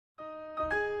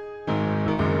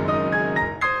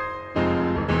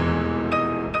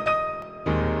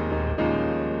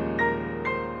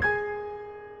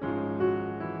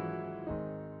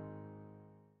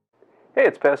Hey,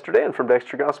 it's Pastor Dan from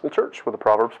Dexter Gospel Church with a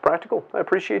Proverbs Practical. I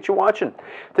appreciate you watching.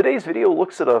 Today's video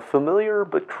looks at a familiar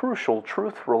but crucial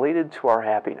truth related to our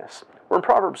happiness. We're in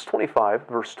Proverbs 25,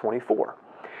 verse 24.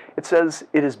 It says,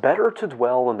 "It is better to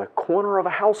dwell in the corner of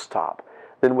a housetop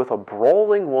than with a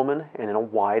brawling woman and in a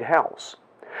wide house."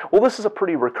 Well, this is a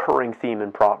pretty recurring theme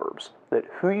in Proverbs, that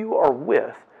who you are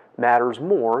with matters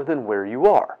more than where you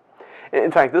are.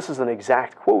 In fact, this is an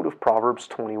exact quote of Proverbs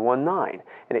 21:9,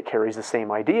 and it carries the same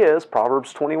idea as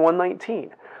Proverbs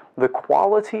 21:19. The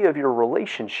quality of your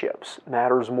relationships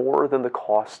matters more than the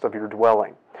cost of your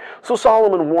dwelling. So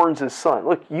Solomon warns his son,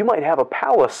 look, you might have a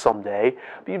palace someday,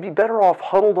 but you'd be better off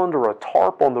huddled under a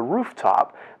tarp on the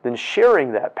rooftop than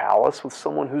sharing that palace with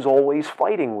someone who's always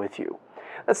fighting with you.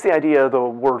 That's the idea of the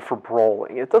word for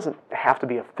brawling. It doesn't have to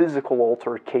be a physical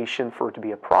altercation for it to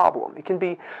be a problem. It can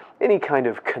be any kind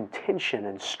of contention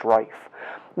and strife.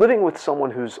 Living with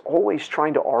someone who's always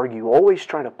trying to argue, always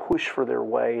trying to push for their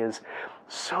way is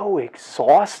so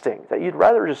exhausting that you'd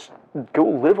rather just go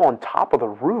live on top of the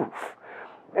roof.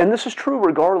 And this is true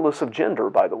regardless of gender,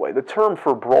 by the way. The term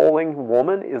for brawling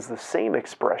woman is the same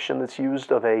expression that's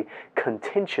used of a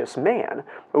contentious man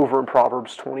over in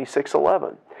Proverbs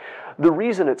 26:11. The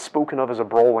reason it's spoken of as a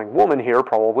brawling woman here,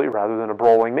 probably, rather than a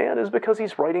brawling man, is because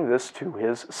he's writing this to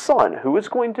his son, who is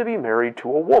going to be married to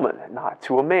a woman, not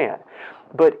to a man.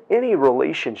 But any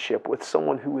relationship with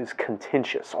someone who is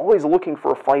contentious, always looking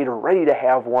for a fight or ready to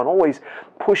have one, always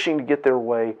pushing to get their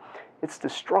way, it's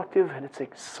destructive and it's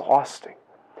exhausting.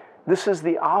 This is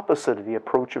the opposite of the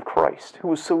approach of Christ, who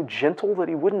was so gentle that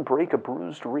he wouldn't break a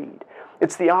bruised reed.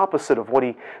 It's the opposite of what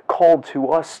he called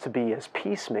to us to be as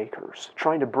peacemakers,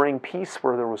 trying to bring peace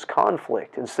where there was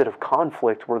conflict instead of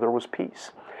conflict where there was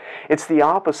peace. It's the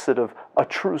opposite of a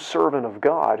true servant of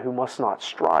God who must not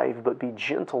strive but be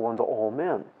gentle unto all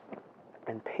men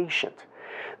and patient.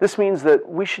 This means that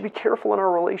we should be careful in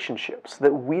our relationships,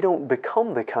 that we don't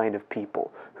become the kind of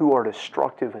people who are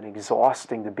destructive and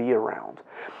exhausting to be around.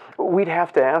 We'd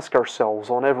have to ask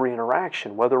ourselves on every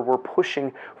interaction whether we're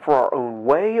pushing for our own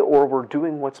way or we're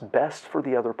doing what's best for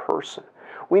the other person.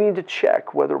 We need to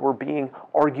check whether we're being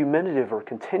argumentative or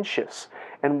contentious,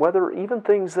 and whether even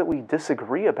things that we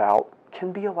disagree about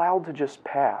can be allowed to just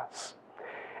pass.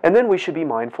 And then we should be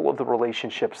mindful of the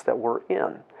relationships that we're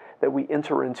in, that we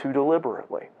enter into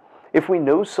deliberately. If we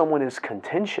know someone is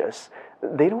contentious,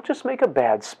 they don't just make a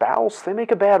bad spouse, they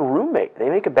make a bad roommate, they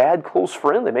make a bad close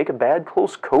friend, they make a bad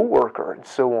close co-worker, and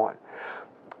so on.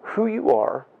 Who you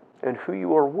are and who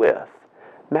you are with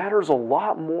matters a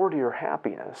lot more to your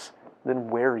happiness than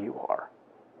where you are.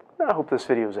 I hope this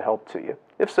video is a help to you.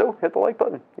 If so, hit the like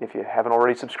button. If you haven't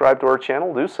already subscribed to our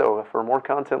channel, do so for more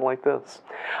content like this.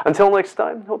 Until next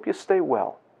time, hope you stay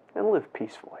well and live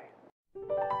peacefully.